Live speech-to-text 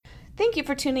Thank you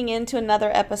for tuning in to another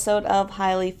episode of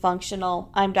Highly Functional.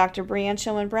 I'm Dr. Brianne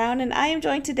Shulman-Brown, and I am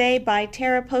joined today by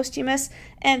Terra, Posthumus,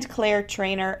 and Claire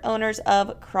Treanor, owners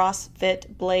of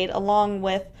CrossFit Blade, along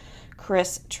with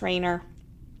Chris Treanor.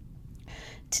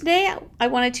 Today, I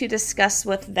wanted to discuss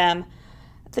with them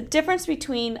the difference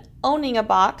between owning a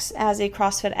box as a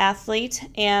CrossFit athlete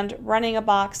and running a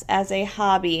box as a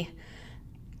hobby,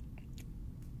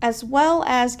 as well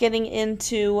as getting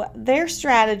into their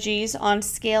strategies on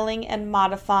scaling and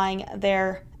modifying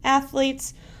their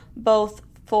athletes, both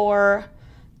for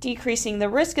decreasing the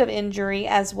risk of injury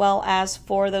as well as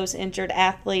for those injured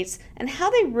athletes, and how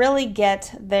they really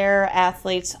get their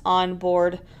athletes on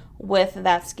board with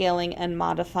that scaling and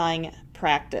modifying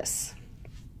practice.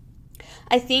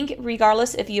 I think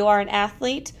regardless if you are an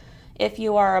athlete, if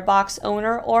you are a box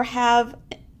owner, or have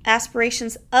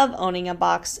aspirations of owning a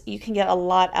box, you can get a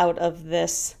lot out of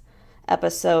this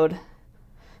episode.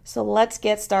 So let's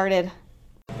get started.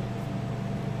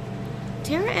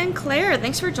 Terra and Claire,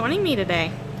 thanks for joining me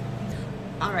today.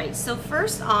 All right, so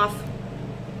first off,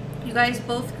 you guys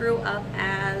both grew up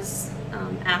as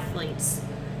athletes.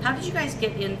 How did you guys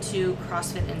get into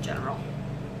CrossFit in general?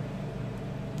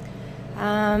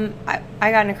 I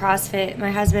got into CrossFit. My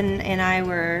husband and I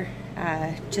were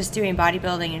just doing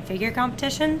bodybuilding and figure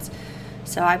competitions.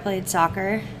 So I played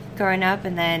soccer growing up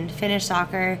and then finished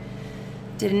soccer.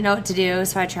 Didn't know what to do,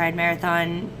 so I tried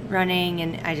marathon running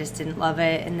and I just didn't love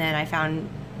it. And then I found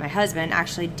my husband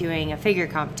actually doing a figure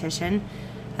competition.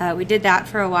 We did that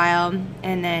for a while,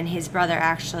 and then his brother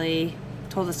actually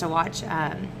told us to watch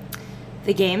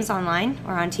the games online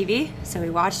or on TV. So we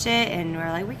watched it and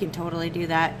we're like, we can totally do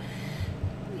that.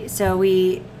 So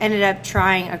we ended up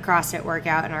trying a CrossFit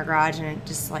workout in our garage, and it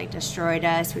just destroyed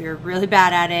us. We were really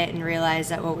bad at it and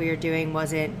realized that what we were doing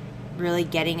wasn't really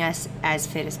getting us as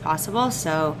fit as possible.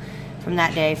 So from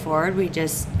that day forward, we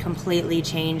just completely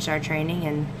changed our training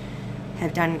and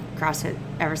have done CrossFit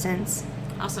ever since.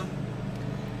 Awesome.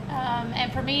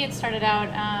 And for me, it started out,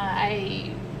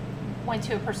 I went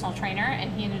to a personal trainer,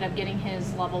 and he ended up getting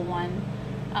his level 1.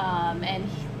 And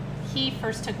he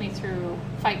first took me through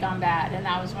Fight Gone Bad, and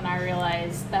that was when I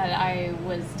realized that I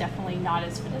was definitely not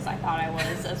as fit as I thought I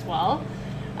was as well.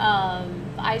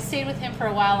 I stayed with him for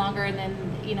a while longer, and then,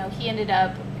 he ended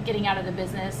up getting out of the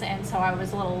business, and so I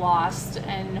was a little lost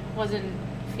and wasn't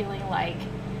feeling like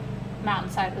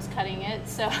Mountainside was cutting it.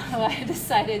 So I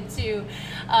decided to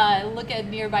look at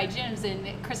nearby gyms,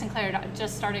 and Chris and Claire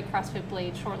just started CrossFit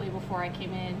Blade shortly before I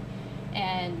came in.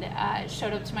 And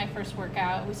showed up to my first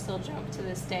workout. We still joke to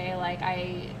this day,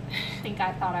 I think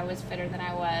I thought I was fitter than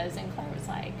I was, and Claire was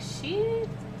like,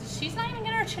 she's not even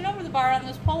getting her chin over the bar on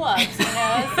those pull-ups, So,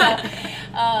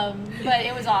 but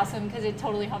it was awesome because it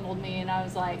totally humbled me, and I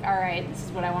was like, all right, this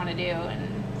is what I want to do,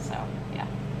 and so, yeah.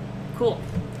 Cool.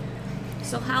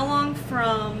 So how long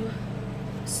from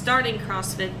starting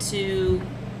CrossFit to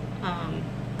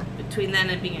between then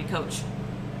and being a coach?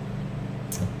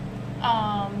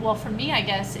 Well, for me, I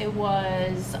guess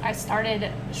I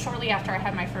started shortly after I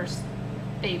had my first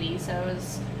baby, so it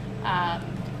was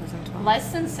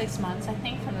less than 6 months, I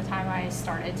think, from the time I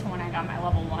started to when I got my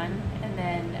level 1. And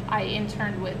then I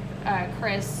interned with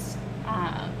Chris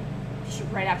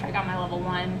right after I got my level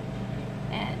 1.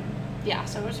 And yeah,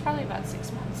 so it was probably about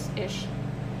 6 months-ish.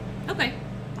 Okay,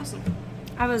 awesome.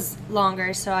 I was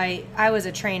longer, so I was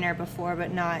a trainer before,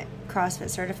 but not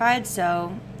CrossFit certified,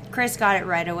 so Chris got it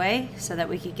right away so that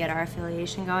we could get our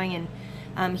affiliation going,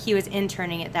 and he was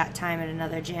interning at that time at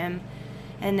another gym.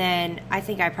 And then I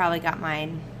think I probably got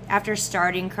mine after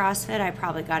starting CrossFit. I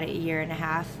probably got it a year and a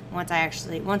half.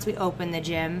 Once we opened the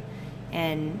gym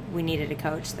and we needed a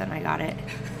coach, then I got it.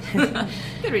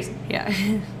 Good reason. Yeah.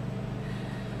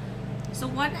 So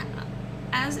what,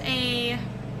 as a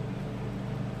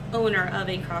owner of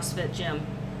a CrossFit gym,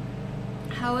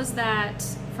 how is that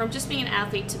from just being an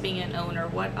athlete to being an owner?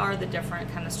 What are the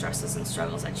different kind of stresses and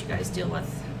struggles that you guys deal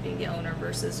with being the owner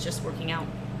versus just working out?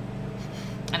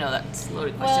 I know that's a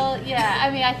loaded question. Well, yeah,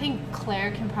 I think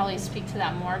Claire can probably speak to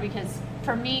that more, because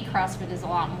for me, CrossFit is a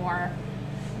lot more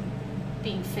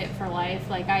being fit for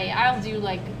life. I'll do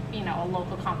a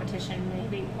local competition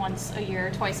maybe once a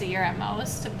year, twice a year at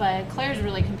most, but Claire's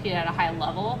really competed at a high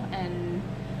level and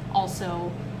also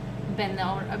been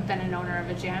an owner of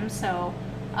a gym. So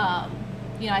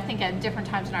I think at different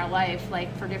times in our life,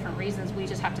 for different reasons, we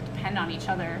just have to depend on each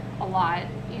other a lot,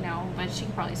 but she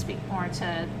can probably speak more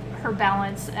to her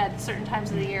balance at certain times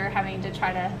of the year, having to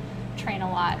try to train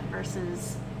a lot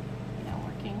versus,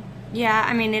 working.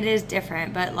 Yeah, it is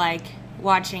different, but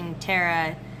watching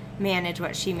Terra manage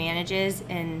what she manages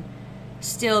and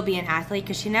still be an athlete,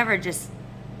 because she never just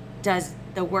does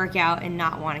the workout and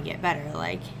not want to get better.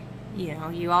 Like, you know,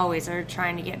 you always are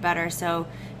trying to get better. So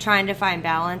trying to find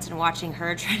balance and watching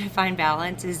her try to find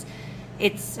balance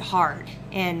it's hard.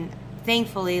 And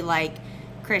thankfully, like,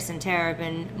 Chris and Terra have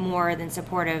been more than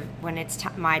supportive when it's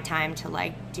my time to,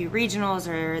 like, do regionals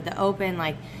or the open.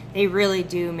 Like, they really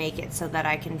do make it so that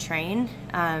I can train.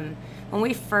 When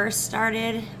we first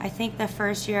started, I think the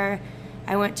first year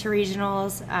I went to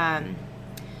regionals,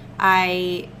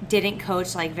 I didn't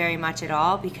coach, like, very much at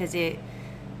all because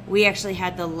we actually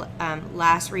had the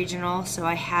last regional, so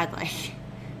I had, like,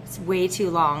 it's way too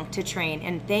long to train.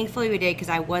 And thankfully we did because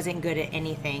I wasn't good at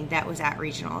anything that was at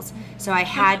regionals. So I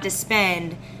had to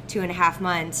spend 2.5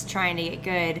 months trying to get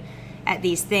good at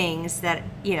these things that,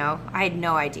 you know, I had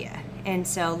no idea. And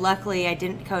so luckily I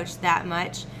didn't coach that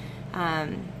much.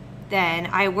 Then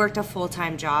I worked a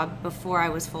full-time job before I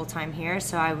was full-time here,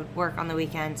 so I would work on the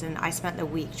weekends, and I spent the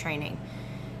week training.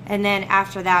 And then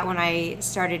after that, when I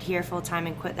started here full-time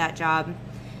and quit that job,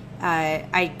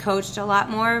 I coached a lot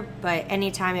more, but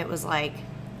anytime it was like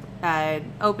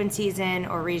open season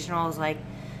or regionals, like,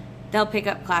 they'll pick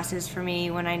up classes for me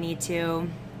when I need to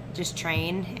just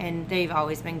train, and they've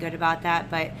always been good about that.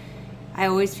 But I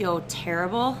always feel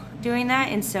terrible doing that,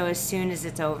 and so as soon as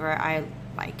it's over, I,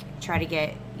 like, try to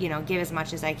get, you know, give as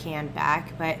much as I can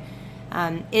back. But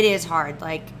it is hard.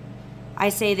 Like, I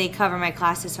say they cover my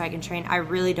classes so I can train. I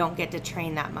really don't get to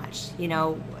train that much. You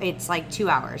know, it's like 2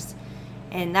 hours.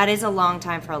 And that is a long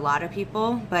time for a lot of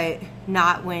people, but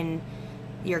not when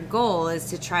your goal is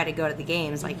to try to go to the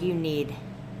games. Like, you need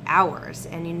hours,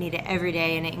 and you need it every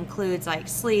day, and it includes, like,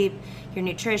 sleep, your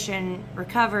nutrition,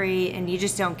 recovery, and you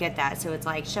just don't get that. So it's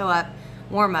like, show up,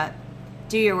 warm up,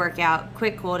 do your workout,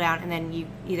 quick cool down, and then you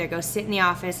either go sit in the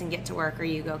office and get to work, or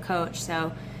you go coach.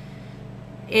 So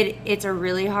it's a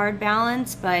really hard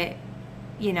balance, but,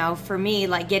 you know, for me,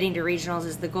 like, getting to regionals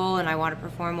is the goal, and I want to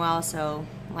perform well. So,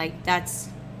 like,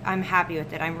 I'm happy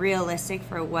with it. I'm realistic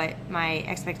for what my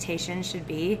expectations should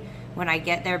be when I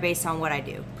get there based on what I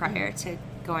do prior to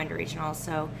going to regionals.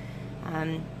 So,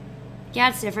 yeah,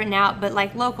 it's different now, but,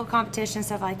 like, local competition,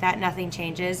 stuff like that, nothing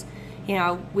changes. You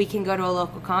know, we can go to a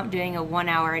local comp doing a 1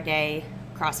 hour a day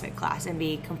CrossFit class and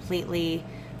be completely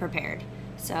prepared.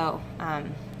 So,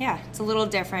 yeah, it's a little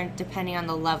different depending on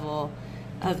the level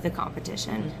of the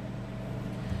competition.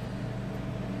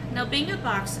 Now, being a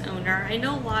box owner, I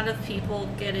know a lot of people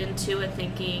get into it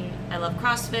thinking, I love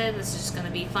CrossFit, this is just going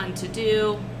to be fun to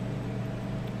do.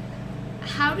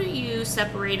 How do you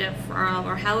separate it from,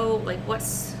 or how, like,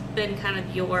 what's been kind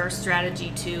of your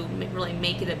strategy to really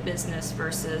make it a business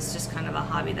versus just kind of a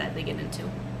hobby that they get into?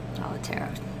 I'll let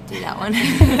Terra do that one.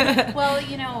 Well,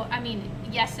 you know, I mean,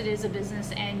 yes, it is a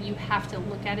business, and you have to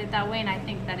look at it that way, and I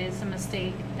think that is a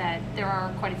mistake, that there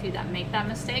are quite a few that make that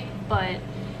mistake. But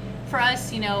for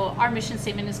us, you know, our mission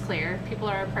statement is clear. People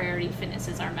are our priority, fitness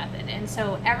is our method. And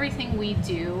so everything we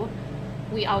do,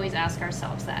 we always ask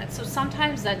ourselves that. So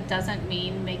sometimes that doesn't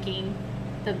mean making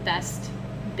the best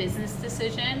business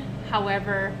decision.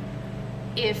 However,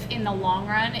 if in the long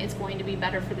run it's going to be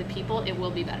better for the people, it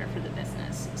will be better for the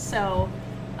business. So,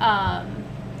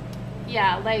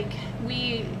 yeah, like,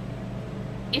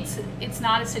 it's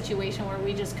not a situation where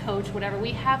we just coach whatever.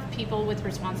 We have people with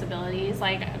responsibilities.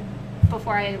 Like,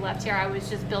 before I left here, I was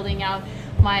just building out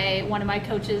one of my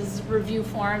coaches' review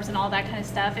forms and all that kind of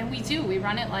stuff. And we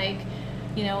run it like,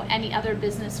 you know, any other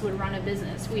business would run a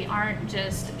business. We aren't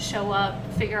just show up,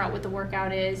 figure out what the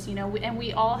workout is, you know, and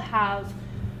we all have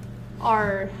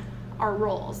our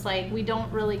roles. Like, we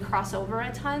don't really cross over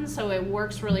a ton, so it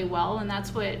works really well. And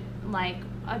that's what, like,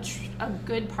 a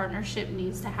good partnership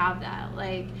needs to have that.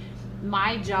 Like,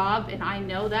 my job, and I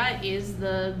know that, is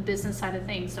the business side of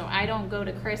things. So I don't go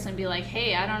to Chris and be like,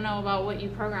 hey, I don't know about what you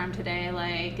programmed today.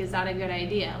 Like, is that a good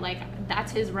idea? Like,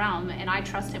 that's his realm, and I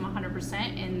trust him 100%.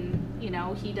 And, you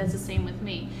know, he does the same with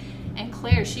me. And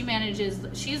Claire,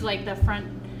 she's like the front,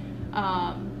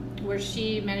 where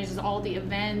she manages all the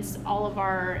events, all of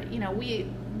our, you know, we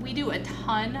do a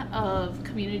ton of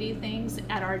community things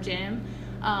at our gym,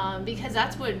 because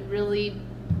that's what really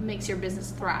makes your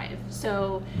business thrive.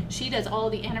 So she does all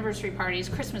the anniversary parties,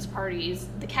 Christmas parties,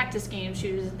 the cactus games.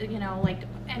 She was, you know, like,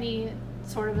 any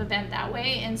sort of event that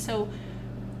way. And so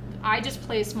I just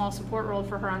play a small support role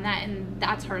for her on that, and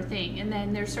that's her thing. And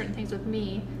then there's certain things with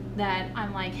me that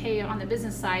I'm like, hey, on the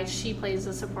business side, she plays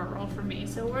a support role for me.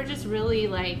 So we're just really,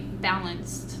 like,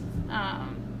 balanced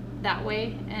that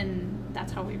way, and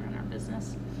that's how we run our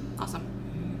business. Awesome.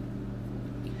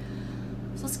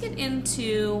 So let's get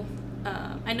into,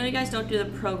 I know you guys don't do the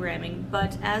programming,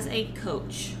 but as a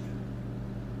coach,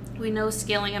 we know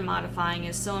scaling and modifying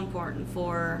is so important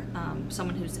for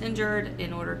someone who's injured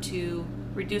in order to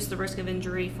reduce the risk of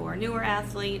injury for a newer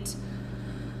athlete.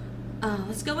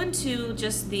 Let's go into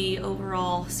just the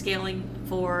overall scaling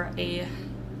for a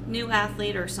new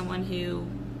athlete or someone who,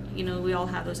 we all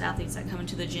have those athletes that come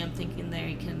into the gym thinking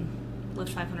they can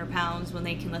lift 500 pounds when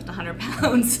they can lift 100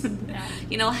 pounds. Yeah.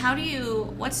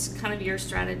 What's kind of your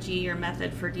strategy or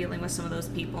method for dealing with some of those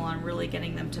people on really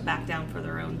getting them to back down for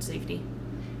their own safety?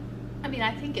 I mean,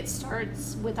 I think it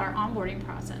starts with our onboarding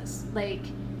process. Like,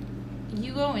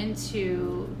 you go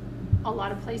into a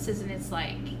lot of places and it's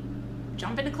like,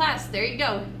 jump into class, there you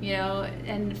go,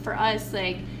 and for us,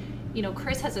 like,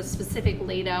 Chris has a specific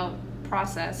laid out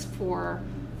process for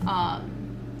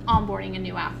onboarding a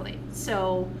new athlete.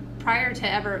 So prior to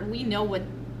them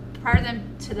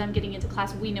getting into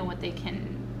class, we know what they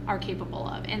are capable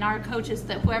of. And our coaches,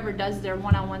 that whoever does their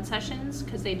one-on-one sessions,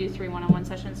 because they do 3 one-on-one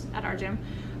sessions at our gym,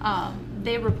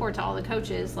 they report to all the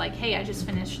coaches like, hey, I just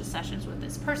finished the sessions with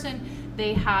this person.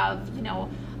 They have,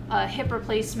 a hip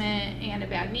replacement and a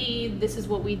bad knee. This is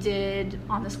what we did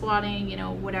on the squatting,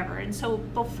 whatever. And so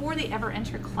before they ever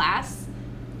enter class,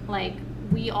 like,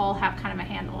 we all have kind of a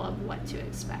handle of what to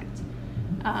expect.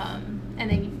 And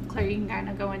then, Claire, you can kind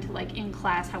of go into, like, in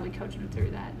class, how we coach them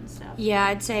through that and stuff. Yeah,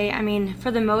 I'd say,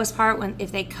 for the most part,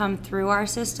 if they come through our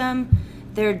system,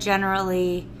 they're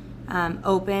generally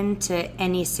open to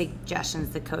any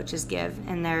suggestions the coaches give.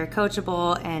 And they're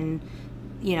coachable, and,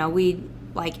 we,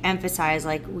 emphasize,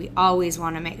 we always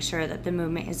want to make sure that the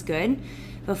movement is good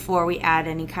before we add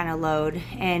any kind of load.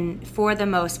 And for the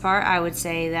most part, I would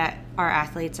say that our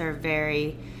athletes are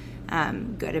very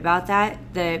good about that.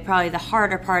 Probably the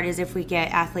harder part is if we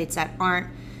get athletes that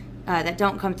that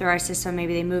don't come through our system.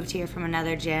 Maybe they moved here from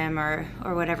another gym or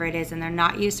whatever it is, and they're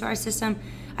not used to our system.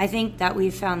 I think that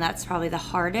we've found that's probably the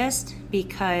hardest,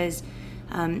 because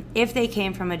if they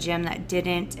came from a gym that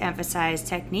didn't emphasize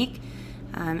technique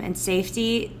and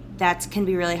safety, that can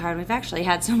be really hard. We've actually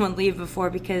had someone leave before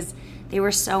because they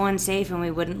were so unsafe and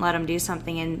we wouldn't let them do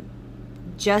something, and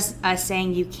just us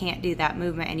saying you can't do that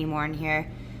movement anymore in here,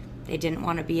 they didn't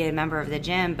want to be a member of the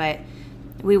gym, but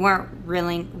we weren't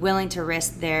really willing to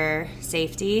risk their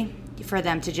safety for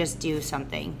them to just do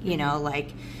something,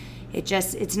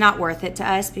 it's not worth it to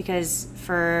us, because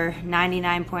for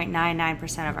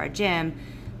 99.99% of our gym,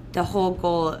 the whole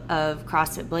goal of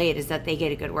CrossFit Blade is that they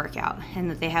get a good workout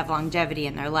and that they have longevity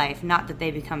in their life, not that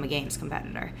they become a games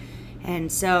competitor.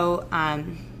 And so,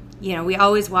 we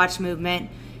always watch movement.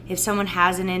 If someone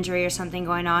has an injury or something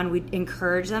going on, we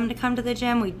encourage them to come to the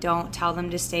gym. We don't tell them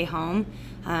to stay home.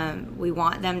 We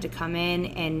want them to come in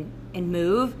and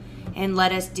move and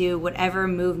let us do whatever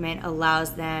movement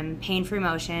allows them pain-free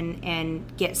motion and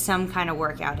get some kind of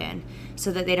workout in,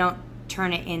 so that they don't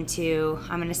turn it into,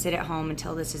 I'm going to sit at home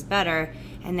until this is better,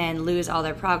 and then lose all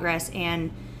their progress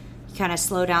and kind of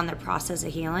slow down their process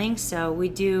of healing. So we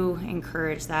do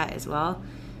encourage that as well.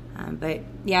 But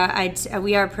yeah,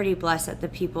 we are pretty blessed that the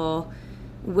people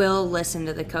will listen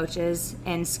to the coaches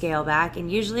and scale back.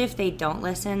 And usually if they don't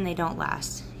listen, they don't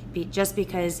last. Just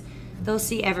because they'll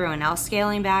see everyone else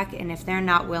scaling back, and if they're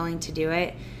not willing to do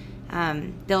it,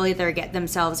 they'll either get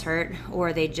themselves hurt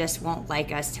or they just won't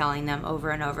like us telling them over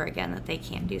and over again that they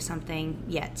can't do something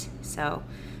yet. So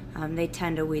they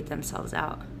tend to weed themselves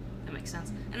out. That makes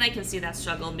sense. And I can see that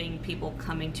struggle being people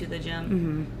coming to the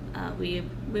gym.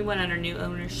 Mm-hmm. We went under new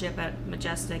ownership at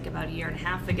Majestic about 1.5 years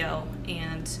ago,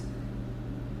 and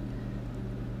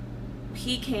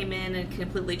he came in and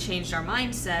completely changed our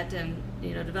mindset and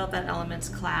developed that elements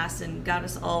class and got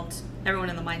us everyone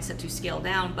in the mindset to scale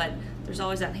down. But there's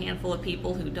always that handful of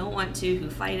people who don't want to, who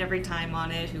fight every time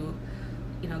on it, who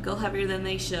go heavier than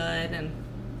they should, and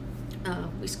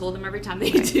we scold them every time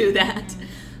they do that.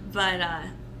 But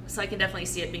so I can definitely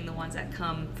see it being the ones that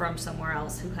come from somewhere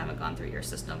else who haven't gone through your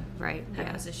system, right?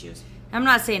 Have those issues. I'm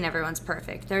not saying everyone's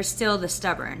perfect. There's still the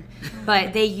stubborn,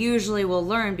 but they usually will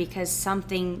learn because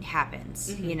something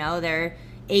happens. Mm-hmm. They're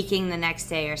aching the next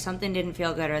day, or something didn't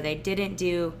feel good, or they didn't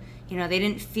do, they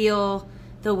didn't feel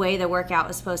the way the workout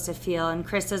was supposed to feel. And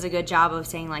Chris does a good job of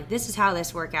saying, this is how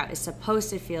this workout is supposed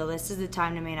to feel. This is the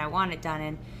time to I want it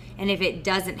done. And if it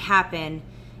doesn't happen,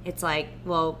 it's like,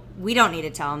 well, we don't need to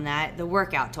tell them that. The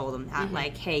workout told them that,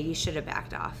 mm-hmm. Hey, you should have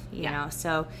backed off, you know?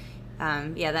 So,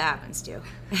 that happens too.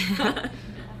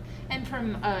 And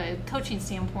from a coaching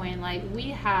standpoint, we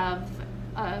have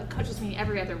a coaches meeting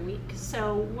every other week.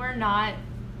 So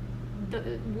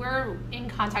we're in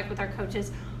contact with our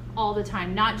coaches all the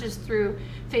time, not just through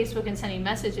Facebook and sending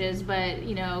messages, but,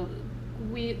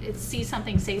 it's see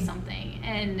something, say something.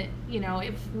 And,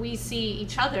 if we see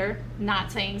each other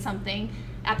not saying something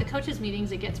at the coaches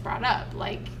meetings, it gets brought up.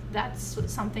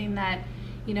 That's something that,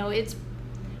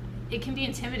 it can be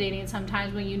intimidating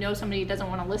sometimes when you know somebody doesn't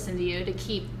want to listen to you, to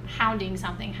keep hounding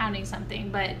something,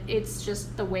 but it's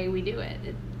just the way we do it.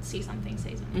 See something,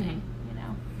 say something, you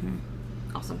know.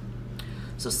 Awesome.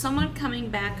 So someone coming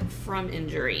back from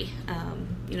injury,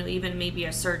 you know, even maybe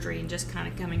a surgery and just kind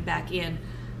of coming back in,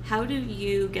 how do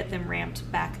you get them ramped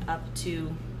back up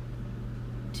to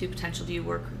potential? Do you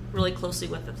work really closely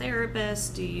with the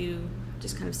therapist? Do you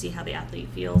just kind of see how the athlete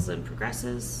feels and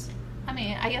progresses? I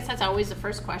mean, I guess that's always the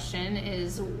first question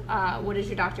is, what does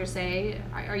your doctor say?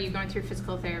 Are you going through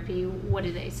physical therapy? What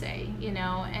do they say? You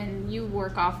know, and you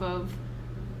work off of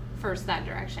first that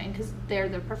direction because they're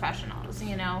the professionals,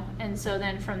 you know. And so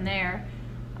then from there,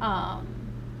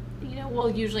 you know,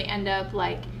 we'll usually end up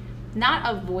like not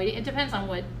avoiding. It depends on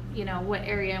what, you know, what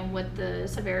area and what the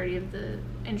severity of the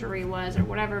injury was or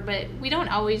whatever. But we don't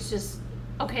always just,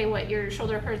 okay, what, your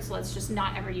shoulder hurts, let's just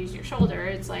not ever use your shoulder.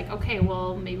 It's like, okay,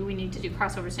 well, maybe we need to do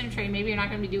crossover symmetry. Maybe you're not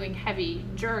going to be doing heavy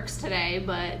jerks today,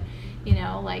 but, you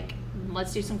know, like,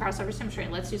 let's do some crossover symmetry.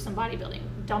 Let's do some bodybuilding.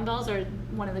 Dumbbells are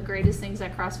one of the greatest things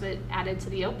that CrossFit added to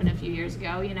the Open a few years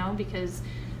ago, you know, because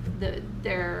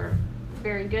they're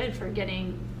very good for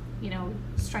getting, you know,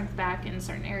 strength back in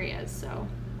certain areas. So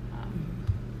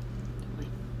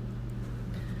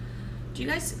do you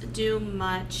guys do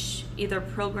much, either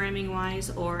programming wise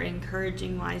or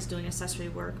encouraging wise, doing accessory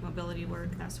work, mobility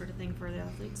work, that sort of thing for the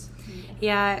athletes?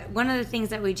 Yeah, one of the things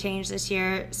that we changed this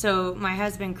year, so my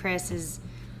husband Chris is,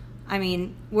 I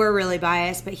mean, we're really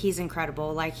biased, but he's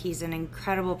incredible. Like, he's an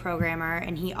incredible programmer,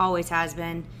 and he always has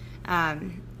been.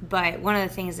 But one of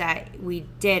the things that we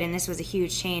did, and this was a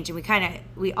huge change, and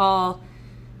we all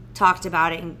talked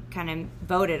about it and kind of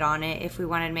voted on it if we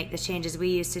wanted to make the changes. We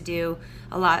used to do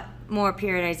a lot more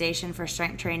periodization for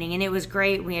strength training, and it was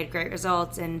great. We had great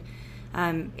results, and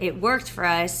it worked for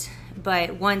us.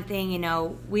 But one thing, you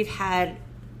know, we've had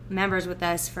members with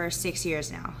us for 6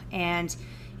 years now, and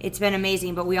it's been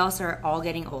amazing, but we also are all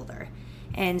getting older.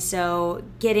 And so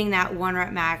getting that 1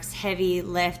 rep max heavy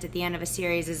lift at the end of a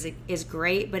series is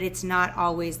great, but it's not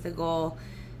always the goal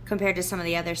compared to some of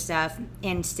the other stuff,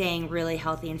 and staying really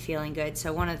healthy and feeling good.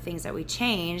 So one of the things that we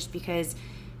changed, because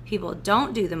people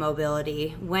don't do the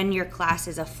mobility when your class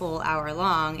is a full hour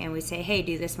long, and we say, hey,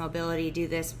 do this mobility, do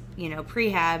this, you know,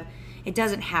 prehab, it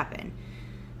doesn't happen.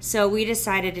 So we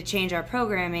decided to change our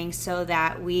programming so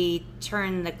that we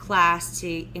turn the class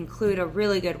to include a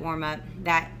really good warm-up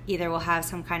that either will have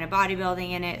some kind of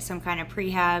bodybuilding in it, some kind of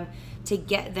prehab, to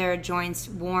get their joints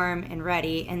warm and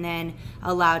ready, and then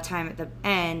allow time at the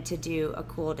end to do a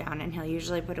cool down. And he'll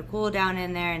usually put a cool down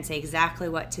in there and say exactly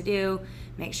what to do,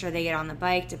 make sure they get on the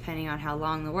bike depending on how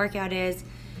long the workout is.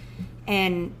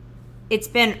 And it's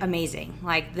been amazing.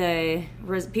 Like,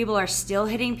 people are still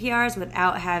hitting PRs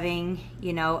without having,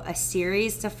 you know, a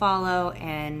series to follow,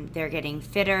 and they're getting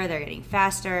fitter, they're getting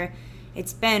faster.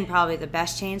 It's been probably the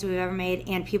best change we've ever made,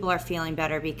 and people are feeling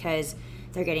better because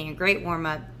they're getting a great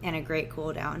warm-up and a great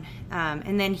cool-down.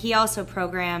 And then he also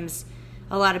programs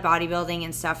a lot of bodybuilding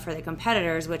and stuff for the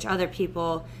competitors, which other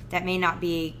people that may not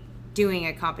be doing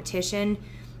a competition,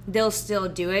 they'll still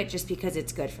do it just because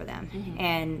it's good for them. Mm-hmm.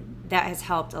 And that has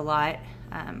helped a lot,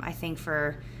 I think,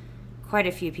 for quite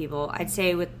a few people. I'd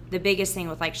say with the biggest thing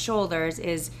with, like, shoulders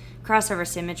is crossover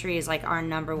symmetry is, like, our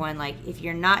number one. Like, if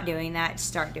you're not doing that,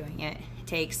 start doing it. It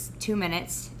takes 2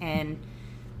 minutes, and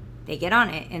they get on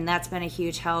it, and that's been a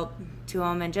huge help to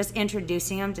them. And just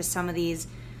introducing them to some of these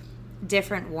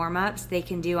different warm-ups they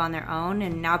can do on their own,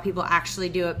 and now people actually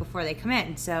do it before they come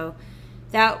in. So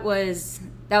that was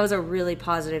a really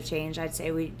positive change I'd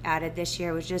say we added this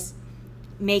year, was just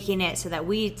making it so that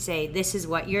we say, this is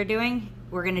what you're doing,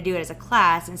 we're going to do it as a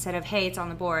class, instead of, hey, it's on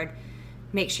the board,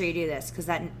 make sure you do this, because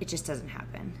that it just doesn't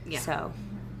happen. Yeah. So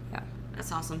yeah,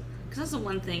 that's awesome. Because that's the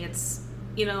one thing, it's,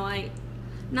 you know,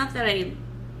 not that I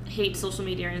hate social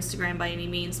media or Instagram by any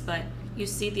means, but you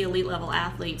see the elite level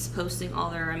athletes posting all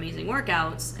their amazing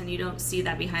workouts, and you don't see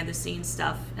that behind the scenes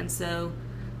stuff. And so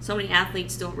many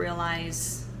athletes don't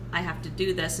realize, I have to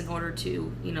do this in order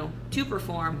to, you know, to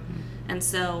perform. Mm-hmm. And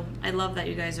so I love that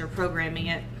you guys are programming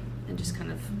it and just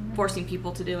kind of forcing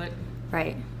people to do it.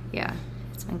 Right. Yeah,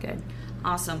 it's been good.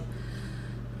 Awesome.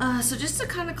 So just to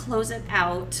kind of close it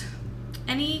out,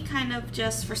 any kind of,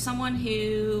 just for someone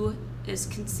who is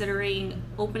considering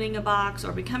opening a box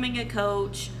or becoming a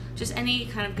coach, just any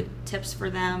kind of good tips for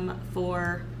them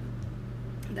for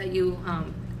that you,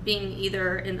 being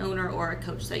either an owner or a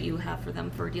coach, that you have for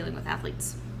them for dealing with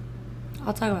athletes?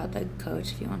 I'll talk about the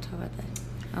coach if you want to talk about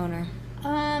the owner.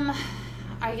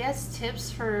 I guess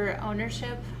tips for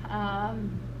ownership.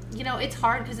 You know, it's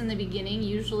hard because in the beginning,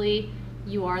 usually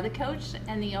you are the coach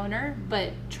and the owner,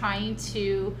 but trying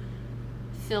to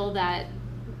fill that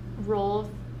role.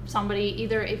 Somebody,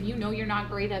 either if you know you're not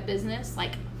great at business,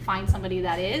 like find somebody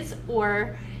that is,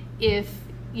 or if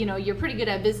you know you're pretty good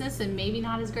at business and maybe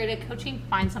not as great at coaching,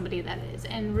 find somebody that is.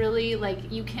 And really,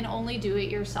 like, you can only do it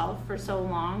yourself for so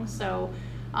long. So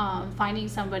finding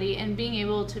somebody and being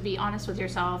able to be honest with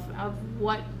yourself of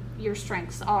what your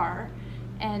strengths are,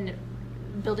 and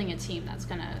building a team that's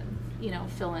gonna, you know,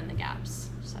 fill in the gaps.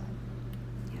 So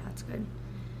yeah, that's good.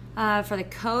 For the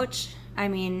coach, I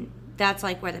mean, that's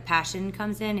like where the passion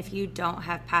comes in. If you don't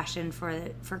have passion for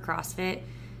CrossFit,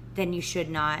 then you should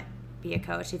not be a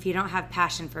coach. If you don't have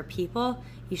passion for people,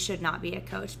 you should not be a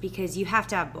coach, because you have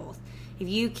to have both. If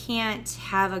you can't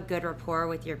have a good rapport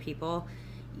with your people,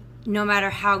 no matter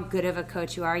how good of a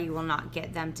coach you are, you will not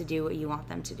get them to do what you want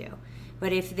them to do.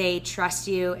 But if they trust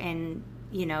you, and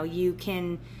you know, you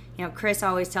can, you know, Chris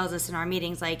always tells us in our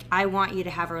meetings, like, I want you to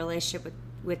have a relationship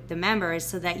with the members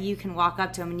so that you can walk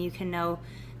up to them and you can know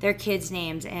their kids'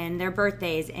 names and their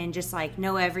birthdays and just like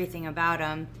know everything about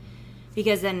them,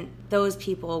 because then those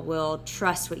people will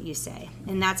trust what you say.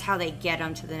 And that's how they get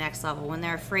them to the next level. When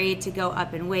they're afraid to go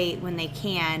up and weight when they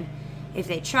can, if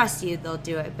they trust you, they'll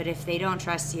do it. But if they don't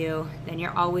trust you, then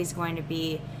you're always going to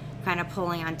be kind of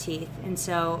pulling on teeth. And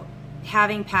so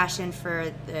having passion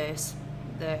for the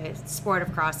sport of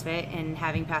CrossFit and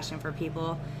having passion for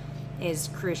people is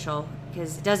crucial,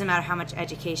 because it doesn't matter how much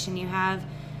education you have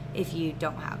if you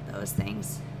don't have those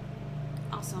things.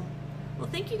 Awesome. Well,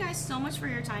 thank you guys so much for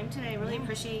your time today. I really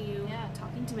appreciate you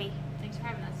talking to me. thanks for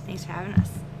having us. Thanks for having us.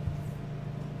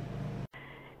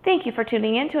 Thank you for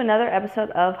tuning in to another episode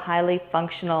of Highly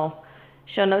Functional.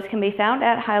 Show notes can be found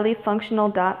at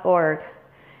highlyfunctional.org.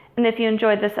 And if you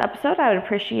enjoyed this episode, I would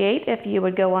appreciate if you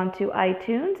would go onto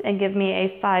iTunes and give me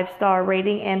a 5-star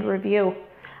rating and review,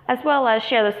 as well as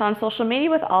share this on social media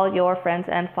with all your friends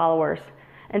and followers.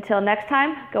 Until next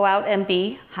time, go out and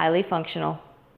be highly functional.